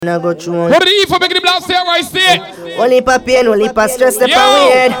I go through. What did he eat for making the blast here right there? Only pa pain, only pa stress, the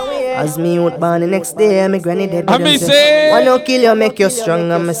pa weird. As me out born the next day, my granny dead. I me say, why no kill you, make you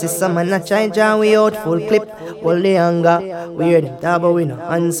stronger. My sister man a try John, we out full clip. All the anger, we hear them talk but we no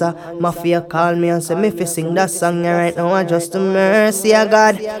answer. Mafia call me and say me fi sing that song right now. I just mercy of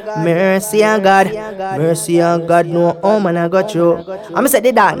God, mercy of God, mercy of God. No, oh man I got you. I say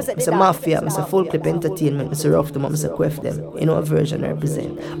the dance, I say Mafia, I say Fullklipp entertainment, I say rough them, I say quiff them. You know a version I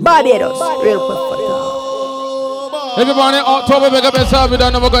represent. Barbados, real quick for that. Everybody, October, big up yourself, we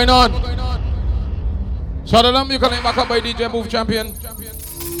don't know what's going on. Shout out to them, you can link back up by DJ Move Champion.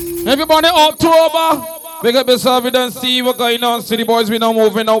 Everybody, October, big up yourself, we don't see what's going on. City boys, we now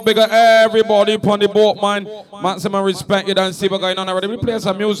moving out, big up everybody upon the boat, man. Maximum respect, you don't see what's going on already. We play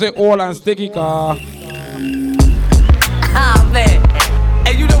some music, all and sticky car. Ah, man.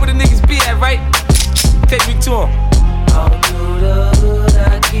 Hey, you know where the niggas be at, right? Take me to them. All through the hood,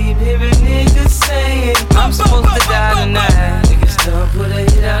 I keep hearing niggas saying I'm supposed to die tonight. Niggas done put a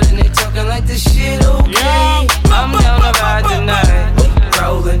hit out and they talking like this shit okay. Yeah. I'm down to ride tonight.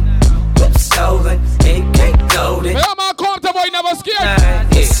 Rolling, whips stolen, AK golden. Hey, man, come to boy, never scared.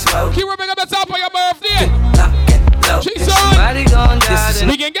 Keep rubbing up the top of your birthday. She's on.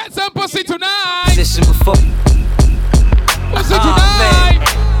 We can get some pussy tonight. Position before. Pussy tonight.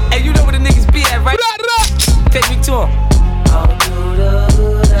 Hey, you know where the niggas be at, right? Take me to him.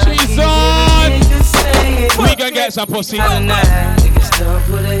 She's on. We can get some pussy. Okay.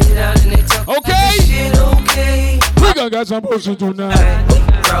 We can get some pussy tonight.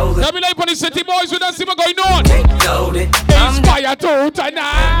 Let me like for the city boys, we don't see what's going on. Inspire to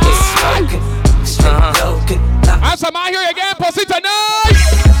tonight. And some out here again, pussy tonight.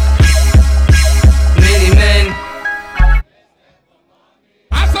 Many men.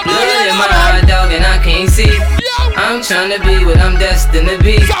 Yeah, my hard dog and I can't see. I'm trying to be what I'm destined to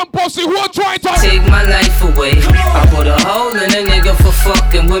be. Some pussy who try to take my life away. I put a hole in a nigga for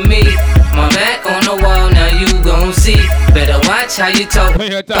fucking with me. My back on the wall, now you gon' see. Better watch how you talk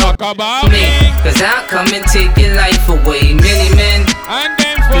about me. Cause I'll come and take your life away. Many men,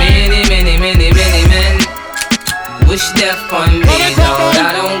 many men wish death on me, Lord.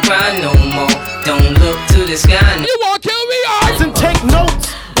 I don't cry no more. Don't look to the sky. You won't kill me, and take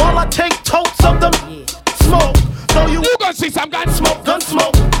notes while I take totes of them. Smoke. So you gonna see some gun smoke, gun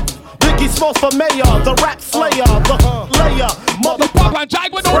smoke. Biggie Smalls for mayor, the rap slayer, the layer, mother pop and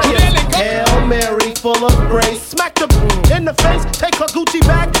jag with no feeling. Hail Mary, full of grace. Smack the in the face, take her Gucci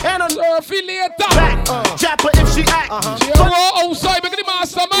bag and a back. Japper if she act. Oh, sorry, make the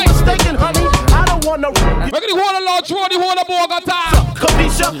master, man. Mistaken, honey. I don't wanna. Make the whole large road, the whole of Bogota.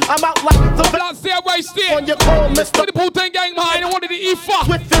 Kapisha, I'm out like the black stay right there. On your call, Mr. The Putin gang behind, I wanted the E4.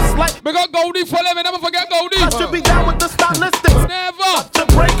 With this light, we got Goldie for 11, never forget Goldie. I should be down with the stylistics. Never. To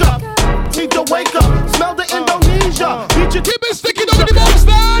break up, need to wake up. Smell the Indonesia. Keep it sticking over the box,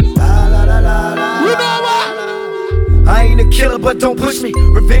 man. You know what? I ain't a killer, but don't push me.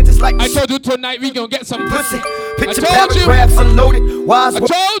 Revenge is like I told you tonight we gonna get some pussy. Picture paragraphs unloaded. Wise I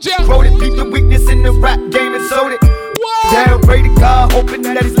told you. Quoted, beat the weakness in the rap game and sold it. Downbraided God, hoping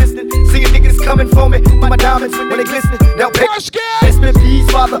that he's listening. Seeing niggas coming for me. My diamonds when they glistening. They'll pay. Best in peace,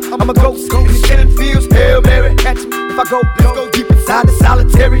 father. I'm a ghost. In the killing fields, Hail Mary. Catch me if I go. Let's go deep inside the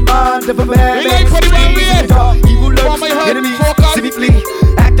solitary mind of a man. Evil lurks, enemies, see me flee.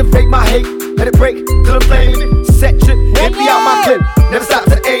 Activate my hate, let it break till the flame. Set trip, empty out my clip. Never stop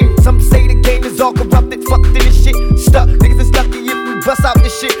to aim. Some say the game is all corrupted. Fucked in this shit. Stuck, niggas is lucky if we bust out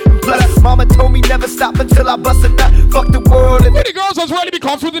this shit. Plus, mama told me never stop until I bust a nut. Fuck the world. And the girls was really be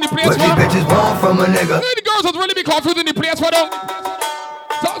confused in the place. What these bitches want from a nigga? The girls was really be confused in the place. What up?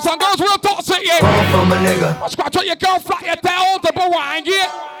 Some girls real toxic, yeah. Want from a nigga? Scratch out your girl, flat your tail, the boy, yeah.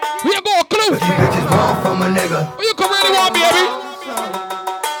 We ain't got a clue. What these bitches want from a nigga? What you can really want, baby?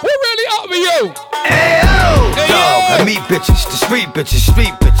 Who really up with you? Hey, dog, I meet bitches, the street bitches,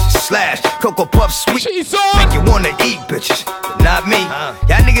 slash Cocoa Puff sweet. Make you wanna eat bitches, but not me.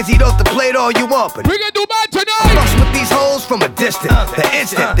 Y'all niggas eat off the plate all you want, but we gonna do bad tonight. Fucks with these hoes from a distance. The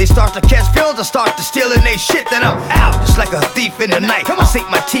instant they start to catch feels, I start to stealing they shit. Then I'm out, just like a thief in the night. I sink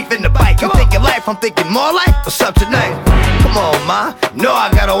my teeth in the bite. You thinking life, I'm thinking more life. What's up tonight? Come on, ma, know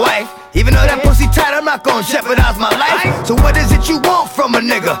I got a wife. Even though that pussy tight, I'm not gonna jeopardize my life. So what is it you want from a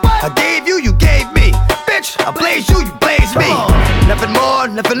nigga? I gave you, you gave me. Bitch, I blaze you, you blaze me. Nothing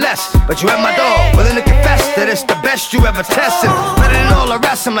more, nothing less. But you at my door, willing to confess that it's the best you ever tested. Better than all the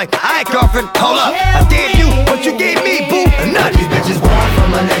rest, I'm like, alright girlfriend, hold up. I gave you what you gave me, boo. And none of these bitches want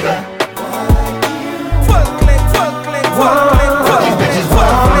from a nigga. Fullklipp, Fullklipp, Fullklipp, Fullklipp. These bitches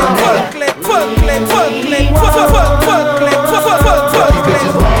want from a nigga. Fullklipp, Fullklipp, Fullklipp, Fullklipp, Fullklipp, Fullklipp,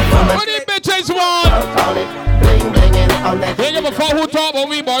 Fullklipp. fuck who talk about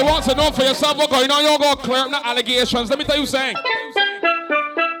me, boy. Wants to know for yourself what's going on. You're going to clear up the allegations. Let me tell you something.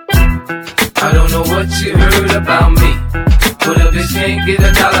 I don't know what you heard about me, but a bitch can't get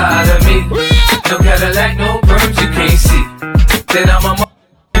 $1 out of me. No Cadillac, no perms you can't see. Then I'm a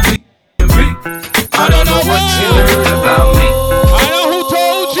I don't know what you heard about me. I know who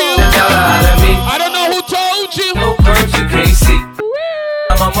told you. $1 out of me. I don't know who told you. No perms you can't see.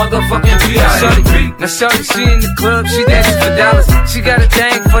 I'm a motherfucking B.I.M.B. Now shorty, she in the club, she dancing for dollars. She got a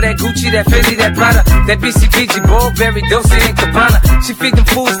thing for that Gucci, that Fendi, that Prada, that BCBG, Burberry, Dolce & Gabbana. She feed them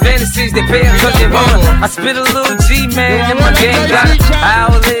fools fantasies, they pay her cause they want her. I spit a little G, man, and my gang got her. An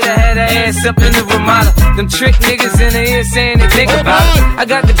hour later, had her ass up in the Ramada. Them trick niggas in the ear saying they think about it. I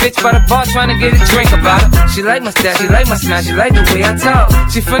got the bitch by the bar trying to get a drink about her. She like my style, she like my smile, she like the way I talk.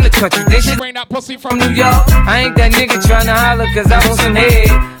 She from the country, then she bring that pussy from New York. I ain't that nigga trying to holler cause I want some head.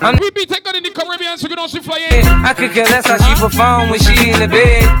 We be taking in the Caribbean so you don't see fly in. I could care less how she perform when she in the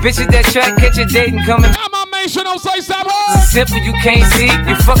bed. Bitches that track, catch a date and coming. I'm a mansion outside Sam. Simple, you can't see.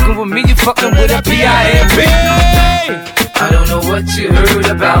 You fucking with me, you fucking with a B.I.M.B. I don't know what you heard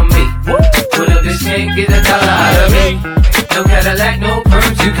about me, but a bitch can't get $1 out of me. No Cadillac, no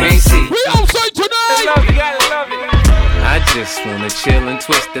perms, you can't see. We outside tonight. Love you, gotta love it. I just wanna chill and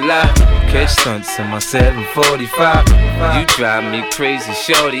twist the lie. Catch stunts in my 745. You drive me crazy,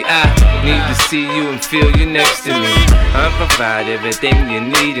 shorty. I need to see you and feel you next to me. I provide everything you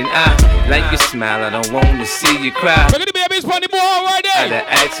need, and I like your smile. I don't wanna see you cry. Look at the baby's funny boy right there. The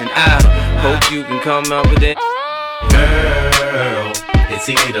action, I hope you can come up with it. Girl, it's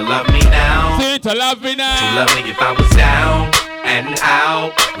easy to love me now. See to love me now. To love me if I was down and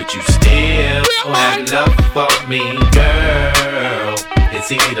out, but you still have love for me, girl.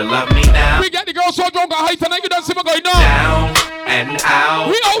 It's easy to love me now. We got the girls so drunk at high tonight, you don't see what's going on. Down and out.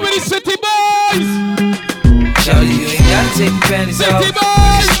 We over the city boys. Shorty, you ain't gotta take your panties off. City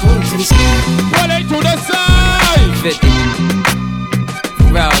boys. Pull it to the side. 50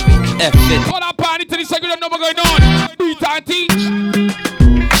 Ferrari F50. Hold up, party to the side, you don't know what's going on. Beat and teach.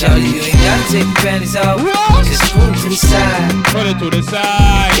 Shorty, you ain't gotta take your panties off. What? Just pull to the side. Pull it to the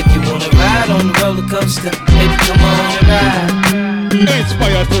side. If you wanna ride on the roller coaster, baby, come on and ride.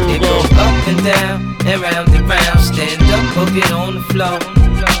 Inspire to It go. goes up and down, and round and round. Stand up or get on the floor.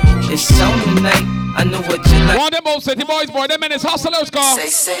 It's on tonight, I know what you like. One of them old city boys, boy, them men is hustlers, call. They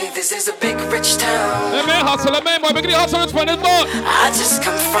say this is a big rich town. Them men hustler, man, boy, make the hustlers for this boy. I just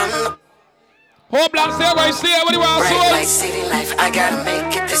come from the Whole block, stay right, stay what do you want, bright so? light city life. I gotta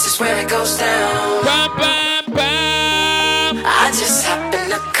make it, this is where it goes down. Bam, bam, bam. I just happen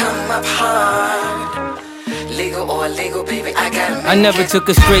to come up hard. Legal or illegal, baby, I gotta make I never it. took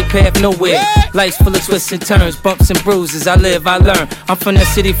a straight path nowhere. Life's full of twists and turns, bumps and bruises. I live, I learn. I'm from that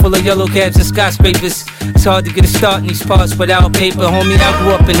city full of yellow cabs and skyscrapers. It's hard to get a start in these parts without paper. Homie, I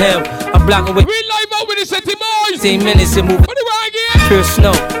grew up in hell. A block away. We live out with the city boys. 15 minutes and move. What do you want again? Pure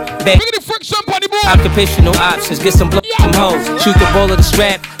snow. Back. Look at the friction, buddy boy. Occupational options, get some blow from hoes. Shoot the ball of the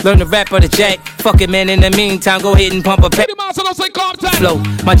strap, learn the rap or the jack. Fuck it, man, in the meantime, go ahead and pump a pack. The monster don't say Compton. Flow,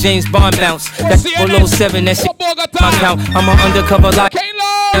 my James Bond bounce. That's 007, that shit my count. I'm an undercover like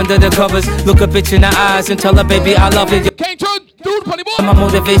under the covers. Look a bitch in the eyes and tell her, baby, I love it. Can't you dude, buddy boy? My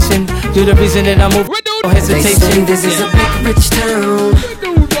motivation, you're the reason that I move. No They say hesitation. this is a big rich town.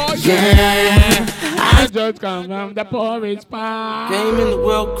 Yeah. I just come from the poorest part. Came in the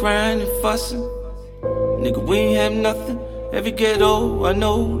world crying and fussing. Nigga, we ain't have nothing. Every ghetto, I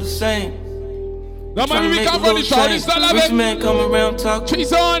know the same. No man, we come from the show, this I love Rich it. man come around talking.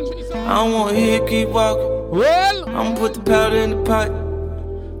 Cheese on. I don't wanna hear it, keep walking. Well, I'ma put the powder in the pot.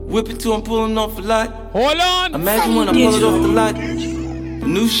 Whip it till I'm pulling off a lot. hold on. Imagine when I pull it off the lot. The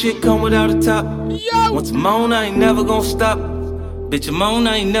new shit come without a top. Yo. Once I'm on, I ain't never gonna stop. Bitch, I'm on,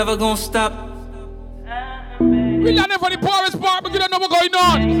 I ain't never gonna stop. We landed for the poorest part, but you don't know what's going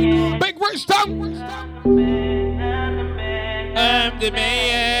on. Big rich town. I'm the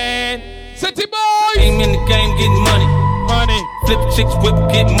man. City boys. Came in the game getting money. Money. Flip chicks, whip,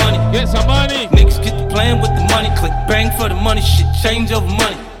 get money. Get some money. Niggas get to playing with the money. Click bang for the money. Shit change over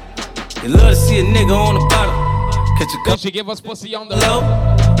money. They love to see a nigga on the bottom. Catch a Cause couple she give us pussy on the low.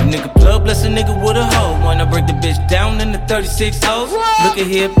 A nigga plug, bless a nigga with a hoe. Wanna break the bitch down in the 36 hoes. Look at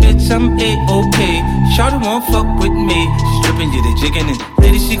here, bitch, I'm A-OK. Shawty won't fuck with me. She stripping you, they jigging and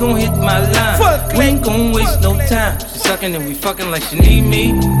lady, she gon' hit my line. We ain't gon' waste no time. She sucking and we fucking like she need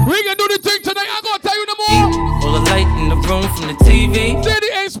me. We can do the thing tonight. I'm gonna tell you no more. All the light in the room from the TV. City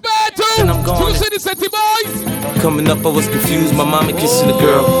ain't spare too. And I'm going To the city boys. coming up, I was confused. My mama kissing a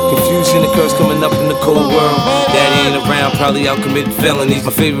girl. Confusion occurs coming up in the cold world. Daddy ain't around, probably out committing felonies.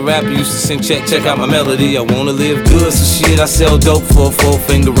 My favorite rapper used to sing, check out my melody. I wanna live good, so shit, I sell dope for a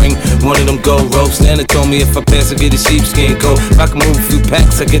 4-finger ring. One of them gold ropes. Nana told me if I pass, I get a sheepskin coat. If I can move a few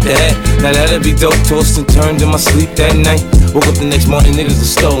packs, I get the hat. Now that'd be dope. Tossed and turned in my sleep that night. Woke up the next morning, niggas have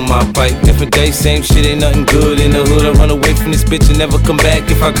stole my bike. Different day, same shit, ain't nothing good. In the hood, I run away from this bitch and never come back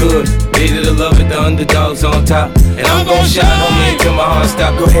if I could. Needed the love with the underdogs on top. And I'm gon' shine on me until my heart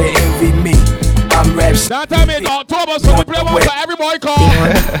stop. Go ahead, envy me. I'm rap. That time in October, so we play one for every boy call.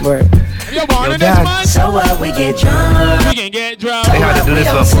 You're born in this month. So what, we get drunk. We can get drunk. They had to do this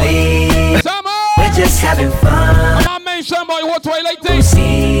for sleep. We're just having fun. I'm not somebody who Twilight things.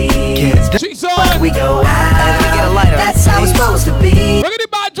 She's on. We go out. We get a lighter. That's how it's supposed to be. Look at the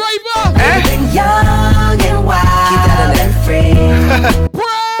bad driver. Living young and wild. Keep that and free.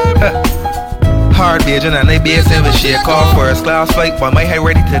 Hard vision and they BSM with shake off. First class flight, but my head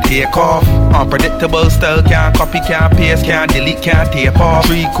ready to take off. Unpredictable style, can't copy, can't paste, can't delete, can't tape off.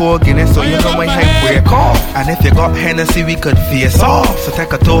 3 core Guinness, so you know my head break off. And if you got Hennessy, we could face off. So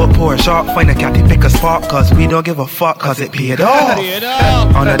take a tour, pour a shot, find a catty, pick a spot. Cause we don't give a fuck, cause it paid off.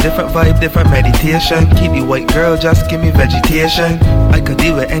 On a different vibe, different meditation. Keep you white girl, just give me vegetation. I could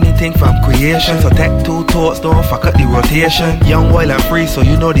deal with anything from creation. So take 2 thoughts, don't fuck up the rotation. Young, wild and free, so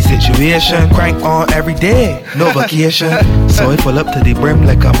you know the situation. Crank on every day, no vacation. So I full up to the brim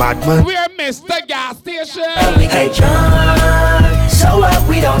like a madman. We're Mr. Gas Station. We get drunk, so what,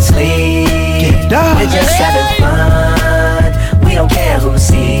 we don't sleep. We're just having fun. We don't care who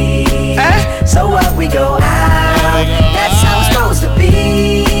sees. So what, we go out. That's how it's supposed to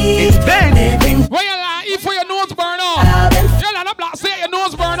be. It's been living. Where you like, if your nose burn off. You're not a block, say your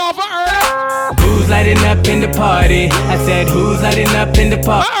nose burn off for early. Who's lighting up in the party? I said, who's lighting up in the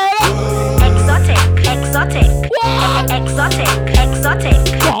party?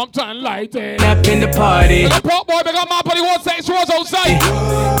 Exotic. Compton lighting. Up in the party. The pop boy become my body, won't say she was outside.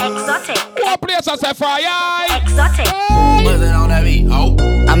 Exotic. One place I said fry eye. Exotic. What's it on that beat? Oh.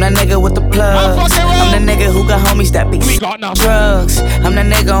 I'm that nigga with the plugs. I'm the nigga who got homies that be drugs. I'm that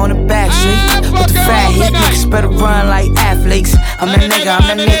nigga on the back street with the fat hit niggas better run like athletes. I'm that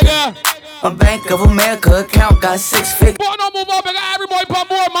nigga. My Bank of America account got 6 figures. Boy, no move up, every boy put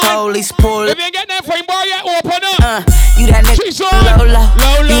more, man. Police pull. If you ain't getting that frame, boy, yeah, open up. You that nigga low.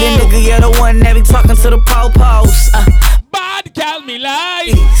 You the nigga, you're the one that be talking to the po-pos. Bad gal me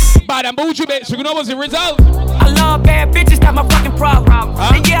like. Bad and bougie bitch, you know what's the result? I love bad bitches, that's my fucking problem.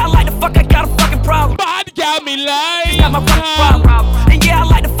 And yeah, I like the fuck, I got a fucking problem. Bad gal me like. That's my fucking problem. And yeah, I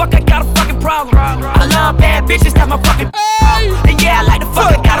like the fuck, I got a fucking problem. I love bad bitches, that's my fucking problem. And yeah, I like the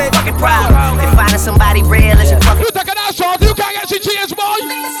fuck, I got a fucking problem. If finding somebody real is your fucking. You taking that shot, you can't get shit changed, boy.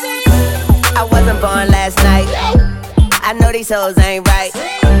 I wasn't born last night. I know these hoes ain't right,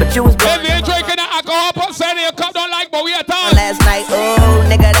 but you was born. If you ain't drinking that alcohol, put sand in your cup, don't like, but we are done. Last night, ooh,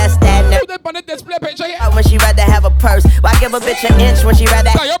 nigga, that's that. Put them on the display picture here. When she rather have a purse, why give a bitch an inch when she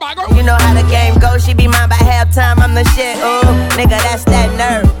rather? You know how the game goes, she be mine by halftime. I'm the shit, ooh, nigga, that's that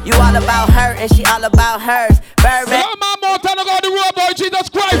nerve. You all about her and she all about hers. Bourbon. My Montana got the road, boy, Jesus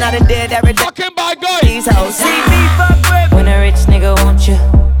Christ. I done did everything. Fucking bad guy. These hoes see me fuck with. When a rich nigga want you.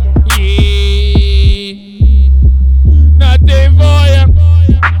 Nothing for you.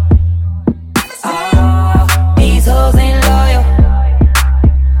 These hoes ain't loyal.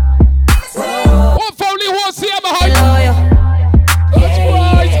 What family wants to see I'm behind? Loyal. That's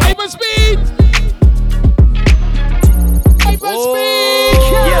right. Hyperspeed. Hyperspeed.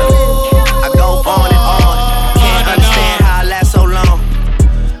 Yeah. I go on and on. Can't understand how I last so long.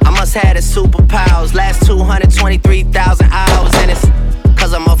 I must have the superpowers. Last 223,000 hours. And it's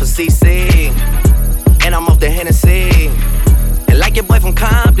cause I'm off of CC. And I'm off the Hennessy. And like your boy from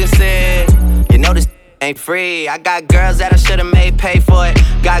Compton said, you know this ain't free. I got girls that I should've made pay for it.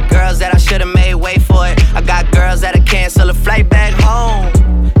 Got girls that I should've made wait for it. I got girls that'll cancel a flight back home.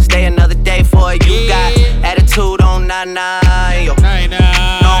 Stay another day for it. You got attitude on nana, yo.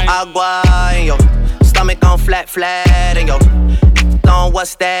 No agua, and yo. Stomach on flat, and yo. On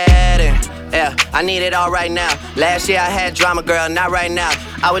what's that? And yeah, I need it all right now. Last year I had drama, girl, not right now.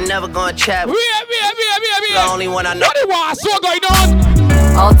 I would never go and chat. The only one I know. What is so going on?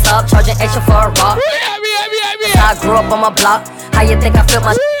 On top, charging extra for a rock. I grew up on my block. How you think I feel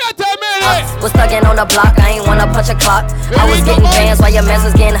my was thugging on the block, I ain't wanna punch a clock. I was getting bands while your mess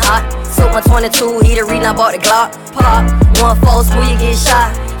was getting hot. Suit 122, he the reason I bought the Glock. Pop, 1-4, school you get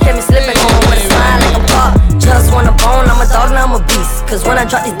shot. Kept me slipping home with a smile like a pop. Just want a bone, I'm a dog, now I'm a beast. Cause when I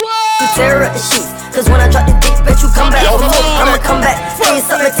drop these You tear up the sheets. Cause when I drop the dick, bet you come back for more. I'ma come back, say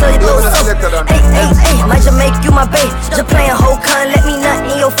something till you go so. Hey, might just make you my bae. Just playing whole con, let me nut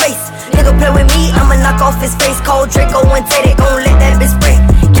in your face. Nigga play with me, I'ma knock off his face. Cold Draco and Tay, they gon' let that bitch spray.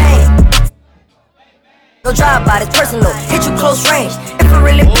 Gang. No drive by, it's personal. Hit you close range. If it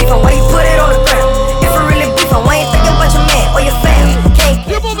really beefin', why you put it on the ground? If it really beefin', why ain't thinking about your man or your fam?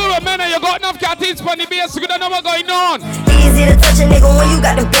 You moving with men and you got enough catties for the bass, you don't know what's going on. Easy to touch a nigga when you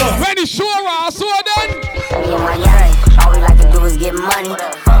got the bands. When it's sure, so then. Me and my young, all we like to do is get money.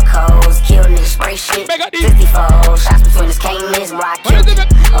 Fuck hoes, kill niggas, spray shit. 54 shots between us, can't miss, bro. I killed it.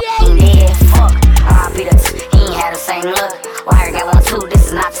 He dead, fuck. R.I.P. he ain't had the same look. Wire got 1, 2, this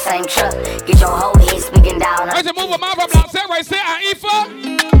is not the same truck. Get your whole head speaking down. Where's the move with my from Black right there, Ifa?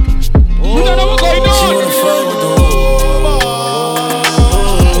 You don't know what's going on.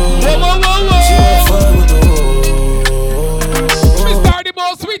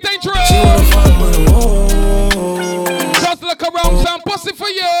 Sweet and true. Just look around, some pussy for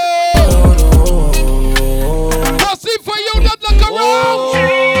you. Pussy for you, just look around.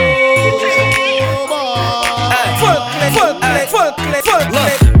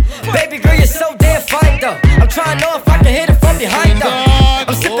 Fullklipp. Baby girl, you're so damn fine though. I'm trying to know if I can hit it from behind though.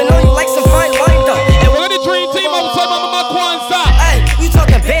 I'm sipping on you like some fine wine though. And we're the dream team outside my Kwanzaa. Hey, you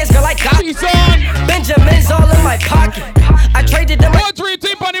talking bands, girl, I got Benjamin's all in my pocket. I traded them. One dream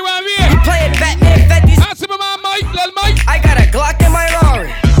team on the right here. You playing Batman, Fetties. Ask him my Mike, little Mike. I got a Glock in my Rari.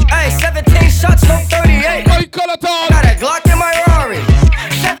 Hey, 17 shots, no 38. Mike Colaton. Got a Glock in my Rari.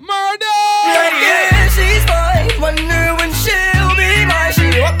 Murder. Yeah, she's mine. Wonder when she'll be mine. She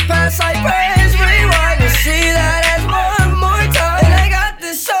walk past like praise, rewind and see that as one more time. And I got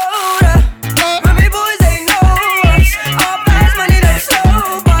this soda. When me boys they know us. All fast money, them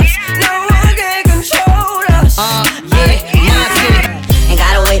slow bucks. No one can control us. Ain't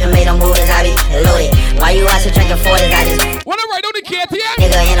gotta wait to make them move as I be loaded. Why you out here drinking 40s? I just wanna ride on the KTM?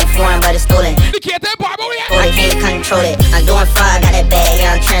 Nigga in a foreign, but it's stolen. The KTM Barbo, yeah. I can't control it. I'm doing fine, got that bag,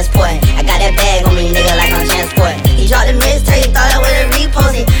 yeah, I'm transporting. I got that bag on me, nigga, like I'm transporting. He dropped the mixtape, thought I would've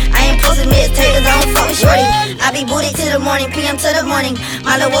reposted. I ain't posted mixtape, cause I don't fuck with shorty. I be booty till the morning, PM to the morning.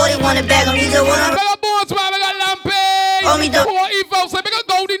 My little Wody want a bag on me, just wanna. I got bones, man, I got lampy. Oh, me dope. Poor Evo, say, I got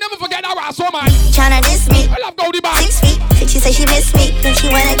Goldie, never forget that ass, man. Tryna diss me. I love Goldie, man. 6 feet. She say she miss me, then she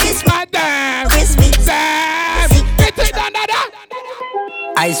wanna kiss me. Damn. Crispy. Damn.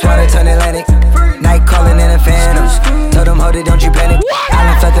 Ice water turn Atlantic. Night calling in a phantom. Told them, hold it, don't you panic.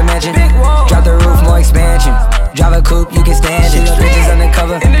 Island left the mansion. Drop the roof, more expansion. Drive a coupe, you can stand it. Bitches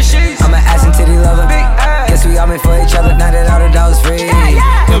undercover. I'm an ass and titty lover. Guess we all meant for each other. Now that all the dogs free.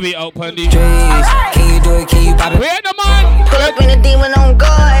 Could be open, Can you do it? Can you pop it? Where the man? Pull up in a demon on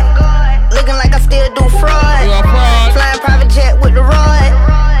guard. Looking like I still do fraud. You a fraud. Flying private jet with the rod.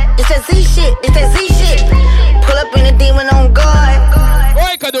 It's that Z shit, it's that Z shit. Pull up in a demon on guard.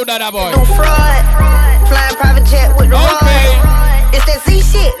 Boy, can do that, boy. Do fraud. Flying private jet with the rod. It's that Z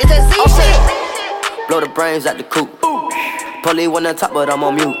shit, it's that Z shit. Blow the brains out the coop. Polly wanna top, but I'm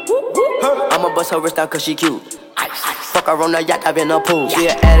on mute. I'ma bust her wrist out cause she cute. Fuck her on the yacht, I've been a pool. She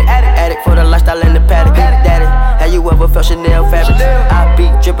an addict for the lifestyle in the paddock. Daddy, have you ever felt Chanel fabric? I be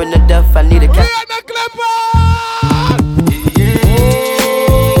dripping to death, I need a cap.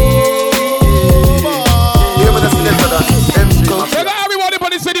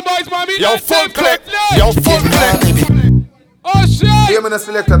 Yo, Fullklipp. Yo, Fullklipp. Oh shit. Hear me the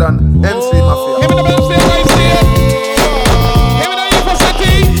selector than MC Mafia. Give me the best thing right here. Give me the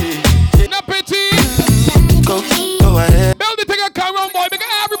university. No pity. Go ahead. Build the thing and carry on, boy. Make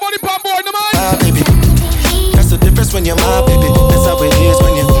everybody pop boy in the mind. Ah, baby. That's the difference when you're my baby. That's how it is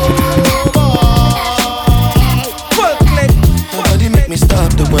when you're Fullklipp. Nobody make me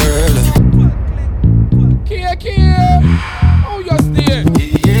stop the world. Kia. Oh, you're still.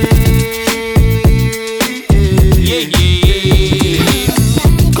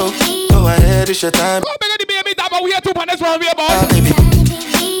 Go ahead, it's your time. Go make the baby that, but we have 2 panels round here, boy. Ah, baby.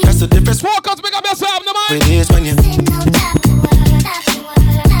 That's the difference. Focus, make up yourself, no man. It is when you.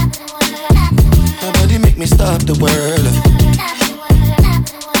 Nobody make me stop the world.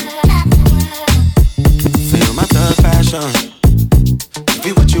 Feel my thug passion. Give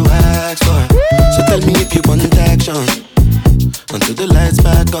you what you ask for. So tell me if you want action. Until the lights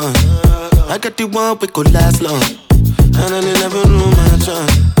back on. I got the one we could last long. And I never knew my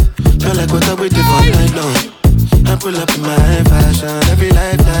chance. Feel like what I waited for night long. I pull up in my fashion. Every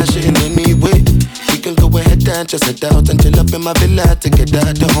light flashing in me way. We can go ahead and just head out and chill up in my villa to get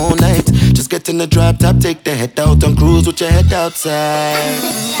out the whole night. Just get in the drop top, take the head out and cruise with your head outside.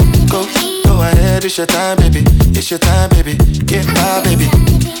 Go ahead, it's your time, baby. It's your time, baby. Get by, baby.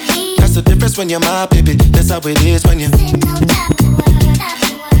 impressed when you're my baby. That's how it is when you.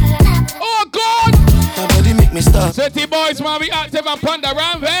 Oh God! Nobody make me stop. City boys, man, we active and ponder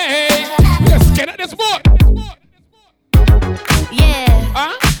around. Hey, let's get at this board.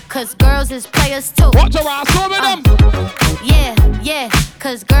 Yeah, cause girls is players too. Watch your ass over them. Yeah,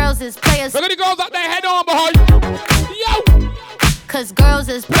 cause girls is players. Look at the girls out there, head on behind. Yo! Cause girls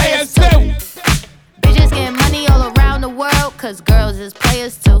is players too. Bitches getting money all around the world, cause girls is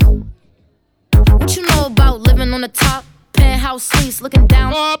players too. What you know about living on the top? Penthouse suites looking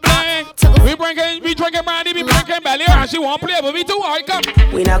down. Oh, we drinking brandy, we drinking belly. And she won't play with me too. Alright, come.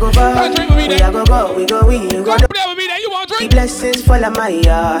 We not go far. Drink with me we then. not go, we go, we go. Play with me then, you want drink? The blessings fall on my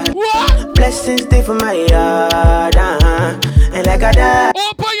yard. What? Blessings stay for my yard. And like I die.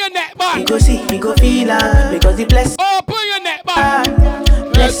 Open your neck, man. We go see, we go feel because the blessings. Open your neck, man.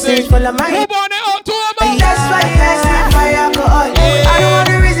 Blessings fall on my yard. Who born it on tour, man? That's why I stand for alcohol. I don't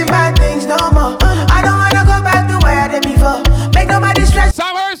wanna reason bad things no more. I don't wanna go back to where I did before. Make nobody stress.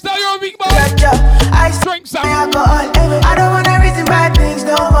 Sam Hurst, tell you're a weak boy. I drink some alcohol. I don't wanna reason bad things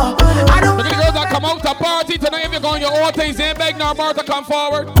no more. I don't. Look at the girls that come out to party tonight. If you're going your own things, ain't beg no more to come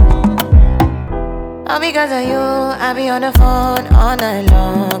forward. All because of you, I be on the phone all night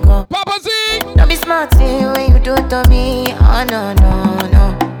long. Oh. Papa Z! Don't be smart when you do it to me. Oh no, no,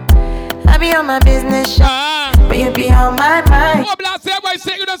 no. I be on my business shop, but you be on my mind. Oh, blast there right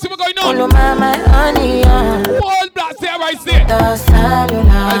there, you don't see what's going on. Follow my honey, oh, blast there right there. The cellular.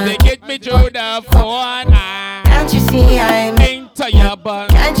 And they get me through the phone. Can't you see I'm into your butt?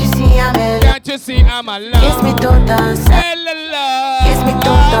 Can't you see I'm in? Can't you see I'm alone? Kiss me to the cellular. Kiss me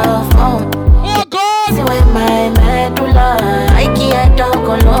to the phone. Oh, God! See when my medulla, I can't talk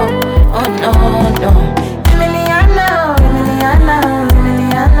alone. Oh, no, no. Emiliano.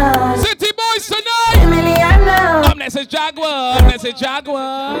 City boys tonight! Emiliano. I'm next to Jaguar.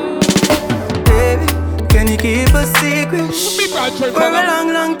 Baby, can you keep a secret for a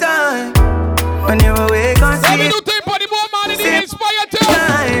long, long time? When you're awake on sleep. Let me do tape on the more money to inspire too.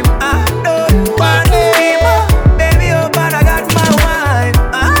 Time, I don't want to be more. Baby, oh, but I got my wife.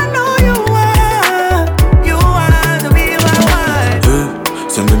 I know you want to be my wife.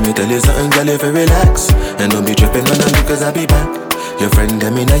 So let me tell you something, girl, if you relax. And don't be tripping on them because I'll be back. Your friend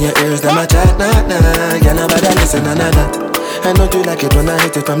them in your ears, them a chat, nah. You're not bad at listen, none of that. And don't you like it when I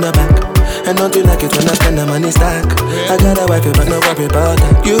hit it from the back? And don't you like it when I spend the money stack? I got a wife, but no worry about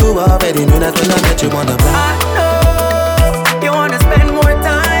that. You already knew that when I met you on the block. I know you wanna spend more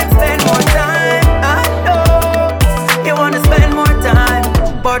time. I know you wanna spend more time.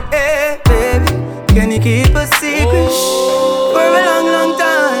 But hey, baby, can you keep a secret for a long, long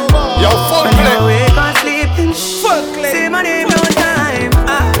time? Yo, Fullklipp. When you wake up sleeping, say my name no time.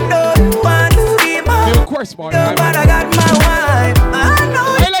 I don't want to be more. But I got my wife. I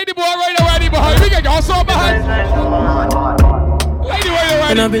know. Hey, lady boy, right already behind. We get also behind. Lady, right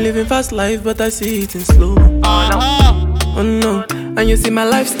already. And I've been living fast life, but I see it in slow. Oh no. And you see my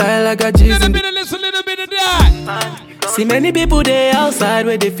lifestyle, I got G's. Little bit of this, a little bit of that. See many people there outside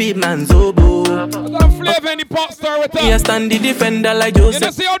where they feed man's oboe. Don't flavor any pop star with us. Me a stand the defender like Joseph. You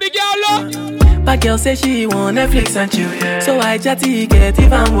don't see how the girl look? But girl say she want Netflix and chill. So I chatty get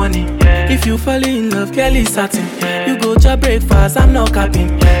even money. If you fall in love, girl is satin. You go to breakfast, I'm not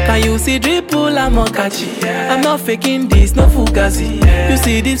capping. Can you see dripple, I'm not catchy. I'm not faking this, no fugazi. You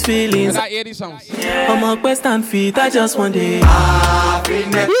see these feelings. I hear these songs. I'm on quest and feet, I just want it.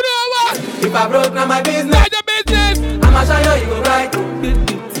 Happiness. You know what? If I broke, now my business. Mind your business. I'ma show you, you go right.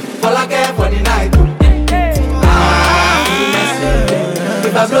 All I care for the night.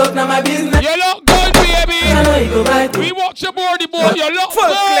 If I broke, now my business. You look good, baby. I know you go right. We watch your body, boy. You look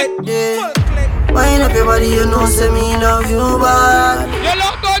good. Yeah. Wind up your body, you know, say me love you, bad. You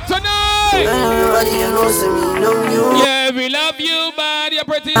look good tonight. Wind up your body, you know, say me love you. Yeah, we love you, bad. You're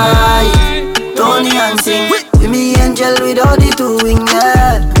pretty nice. Tony and sing with me angel without the two wing,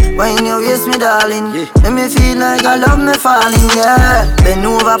 yeah. Wine your waist, me darling. Let me feel like I love me falling, yeah. Bend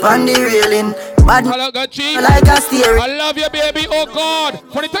over on the railing. Bad like a steering. I love you, baby. Oh God.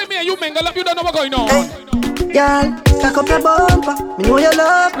 For the time me and you mingle up, you don't know what's going on. Girl, cock up your bumper. Me know you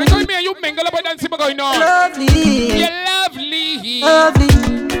love me. For the time me and you mingle up, I don't see what's going on. Lovely. You're lovely. Lovely.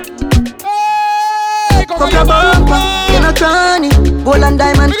 Hey, cock up your bumper. You're not cranny. Gold and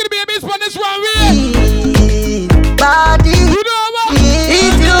diamond. Look at the babies on this runway. Body. You know what?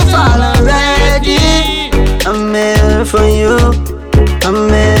 If you fall already, I'm here for you. I'm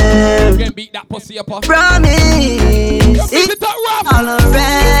here. You can beat that pussy up. Promise. It's all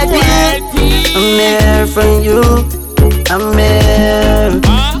already. I'm here for you. I'm here.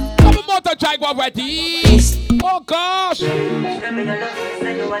 I'm a motor driver ready. Oh gosh.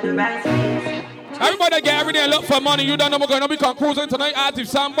 Everybody get every day look for money. You don't know we're going to become cruising tonight. Active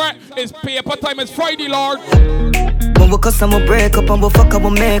somewhere. It's paper time. It's Friday, Lord. When we cuss and we break up and we fuck up,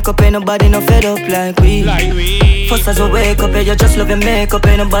 we make up. Ain't nobody no fed up like we. First as we wake up, yeah, you just love your makeup.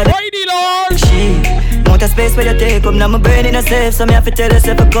 Ain't nobody Friday, Lord. She want a space where you take up. Now my brain in a safe, so me have to tell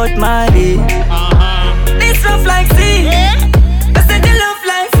yourself I cut my lead. This love like sea. I said you love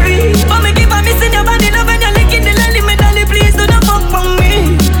like free. But me keep on missing your body love and you're licking the lolly. Me dolly, please do not fuck from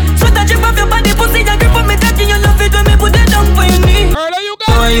me. Sweat a drip off your body, pussy, you grip on me cocky. You love it when me put it down for your knee. Early you go.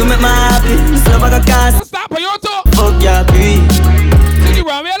 Oh, you make me happy. This love like a cast. Stop for your talk. Fuck your breathe. See you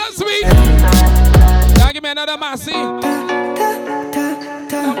around me, that's sweet. Now give me another massy.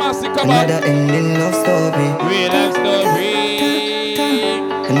 Massy, come on. Another ending love story. Real love story.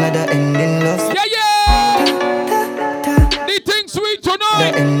 Another ending love story. Yeah, yeah. The thing sweet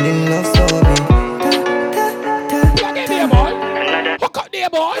tonight. The ending love story. Plug in there, boy. Hook up there,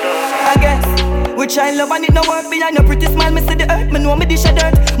 boy. I guess which I love and it no work behind your pretty smile. Me see the earth, me know me dish a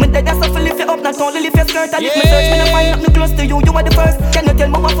dirt. Me dead as if lift you up, not only lift your skirt. And if me search, me no find nothing close to you. You are the first. Can you tell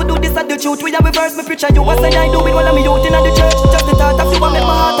me what to do this and the truth? We are reverse. Me preach and you what say I do it while I'm youth in the church. Just the thought of you and make my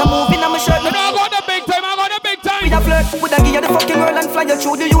heart a move in my shirt. I got the big time. I got the big time. We a flirt. Would I give you the fucking world and fly you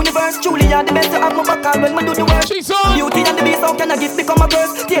through the universe? Truly you're the best to have my back all when me do the work. She's on. Beauty and the beast, how can I gift become a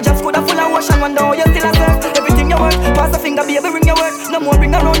curse? Tear just full of ocean, wonder how you still a surf. Everything you work, pass a finger, baby, ring your work. No more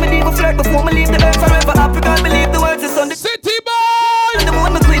ring around me, leave a flirt before me leave the earth. Forever happy, girl, believe the words is on the city boy. And the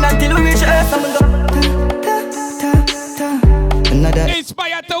moon, my queen, until we reach earth. I'm gonna another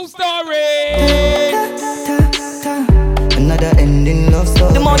Inspire to story. Another ending love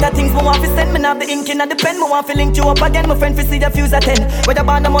story. The more that things me want to send, me have the ink in and the pen. Me want to link you up again, my friend, to see the fuse at 10. Whether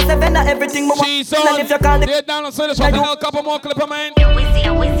band or seven, everything me want. She's on. If you call the lay down and say the shop, a couple more clipper, man.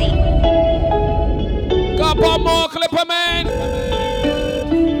 Couple more clipper, man.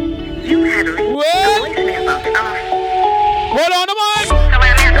 Well, hold on, the mic.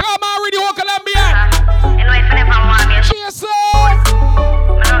 Come on, read the whole Columbia. Cheers, sir.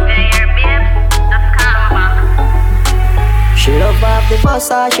 She love off the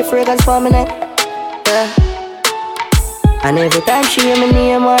bus, she fragrance for me neck. Yeah. And every time she hear me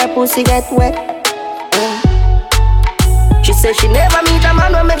name, her pussy get wet. Yeah. She said she never meet a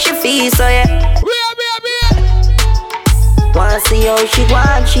man who make she feel so yeah. Wanna see how she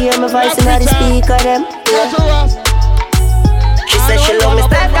want, she hear my voice in the speaker them. Yeah. She said she love me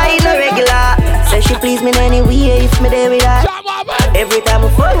style, I ain't no regular. Say she please me in any way if me there with her. Every time we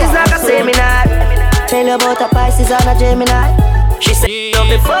fuck is like a seminar. Tell you about the Pisces and a Gemini. She said she love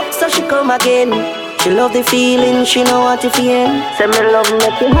the fuck so she come again. She love the feeling, she know what you feel. Say me love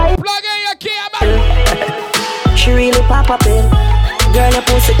make you high. Plug in your key, she really pop up in. Girl, your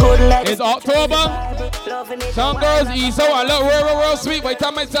pussy good like it's October. Some girls eat so I look real sweet. Wait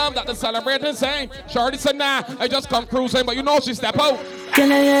tell myself that the celebrating saying Shorty said nah, I just come cruising, but you know she step out.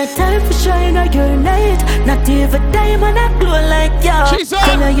 Can I have time for shine on your night? Not even diamond, I glow like y'all. She's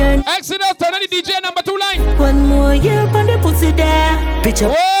on. Exodus, turn on the DJ number 2 line. One more year on the pussy there. Bitch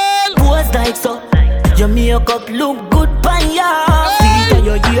up, pose like so. Your makeup look good by ya. Feet on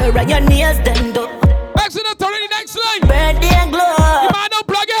your ear and your nails done up. Exodus, turn on the next line. Birthday and glow. You might not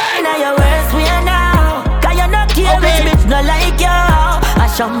plug in. Now your worst we are now. Cause you not care which bitch not like you. A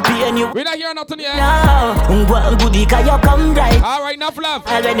champagne you. We not hear nothing yet. No. One goodie cause you come right. Alright, enough love.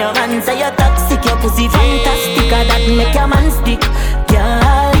 And when your man say you're toxic, your pussy fantastic. And that make your man stick.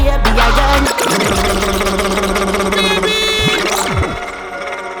 Girl, yeah, be a girl.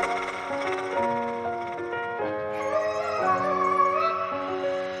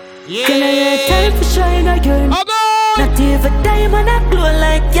 Yeah. Can I have time for shine on your night? Not even diamond, I glow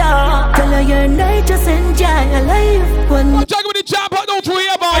like you. Tell her your night, just enjoy your life. I'm talking with the chop, don't you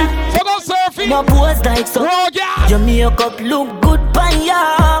hear, boy? So go surfing. No pose like so. Oh, yeah. Your makeup look good by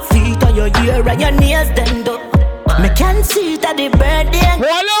your feet on your ear and your nails done up. Me can see that the birthday.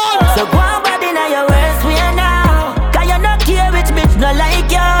 So go on body now your worst we are now. Cause you not care which bitch not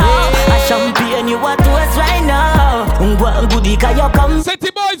like you. A champagne you want to us right now. One goodie cause you come.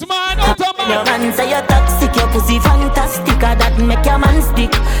 City boys man, out of man. Your man say you're toxic, your pussy fantastic. That make your man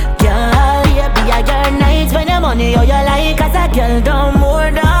stick. Girl, yeah, be a girl night. When your money or your like. Cause a girl done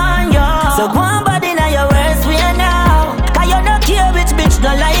more than you. So go on body now your worst we are now. Cause you not care which bitch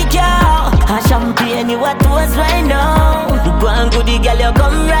not like you. A champagne you want to us right now. Go and goodie girl you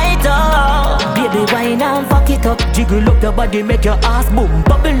come right up. Baby wine and fuck it up. Jiggle up your body make your ass boom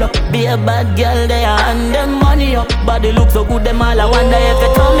bubble up. Be a bad girl there and them money up. Body look so good them all I wonder if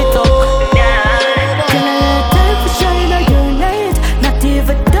you turn it up. Can I have time for shine on